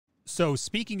So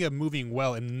speaking of moving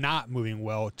well and not moving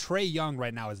well, Trey Young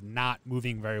right now is not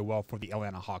moving very well for the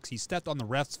Atlanta Hawks. He stepped on the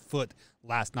ref's foot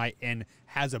last night and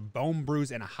has a bone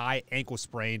bruise and a high ankle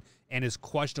sprain and is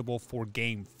questionable for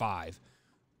Game 5.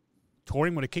 Tori,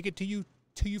 I'm going to kick it to you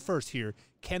first here.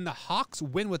 Can the Hawks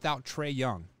win without Trey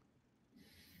Young?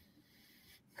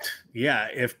 Yeah,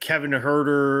 if Kevin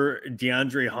Huerter,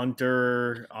 DeAndre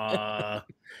Hunter,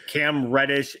 Cam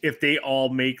Reddish, if they all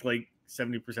make like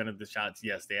 70% of the shots,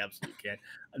 yes, they absolutely can.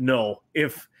 No,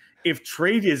 if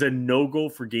trade is a no-go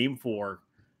for Game 4,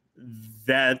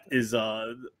 that is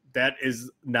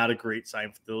not a great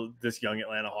sign for this young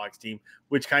Atlanta Hawks team,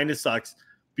 which kind of sucks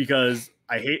because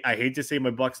I hate to say my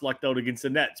Bucks lucked out against the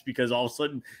Nets because all of a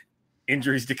sudden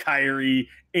injuries to Kyrie,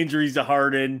 injuries to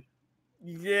Harden.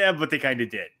 Yeah, but they kind of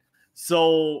did.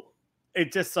 So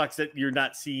it just sucks that you're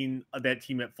not seeing that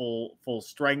team at full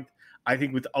strength. I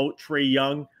think without Trey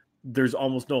Young, there's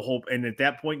almost no hope. And at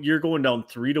that point, you're going down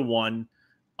 3-1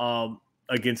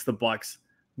 against the Bucks.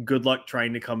 Good luck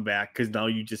trying to come back because now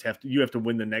you have to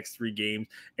win the next 3 games,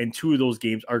 and 2 of those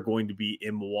games are going to be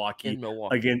in Milwaukee.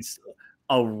 Against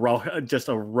a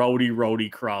rowdy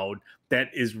crowd that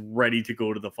is ready to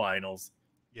go to the finals.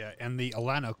 Yeah, and the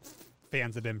Atlanta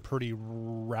fans have been pretty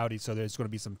rowdy, so there's going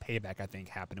to be some payback, I think,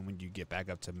 happening when you get back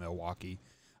up to Milwaukee.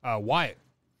 Wyatt,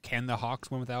 can the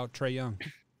Hawks win without Trey Young?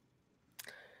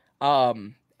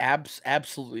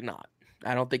 Absolutely not.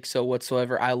 I don't think so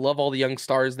whatsoever. I love all the young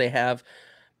stars they have,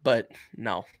 but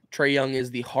no. Trey Young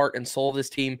is the heart and soul of this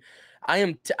team. I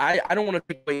don't want to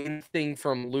take away anything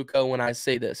from Luka when I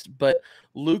say this, but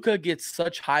Luka gets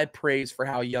such high praise for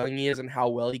how young he is and how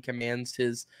well he commands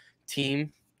his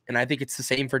team. And I think it's the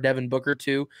same for Devin Booker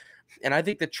too. And I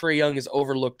think that Trey Young is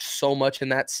overlooked so much in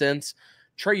that sense.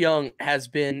 Trey Young has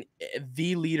been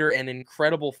the leader and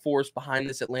incredible force behind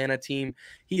this Atlanta team.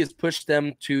 He has pushed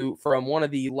them from one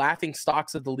of the laughing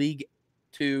stocks of the league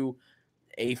to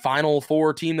a Final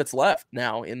Four team that's left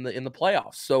now in the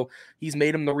playoffs. So he's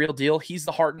made him the real deal. He's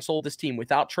the heart and soul of this team.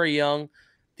 Without Trey Young,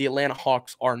 the Atlanta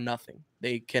Hawks are nothing.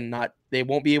 They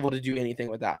won't be able to do anything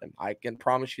without him. I can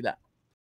promise you that.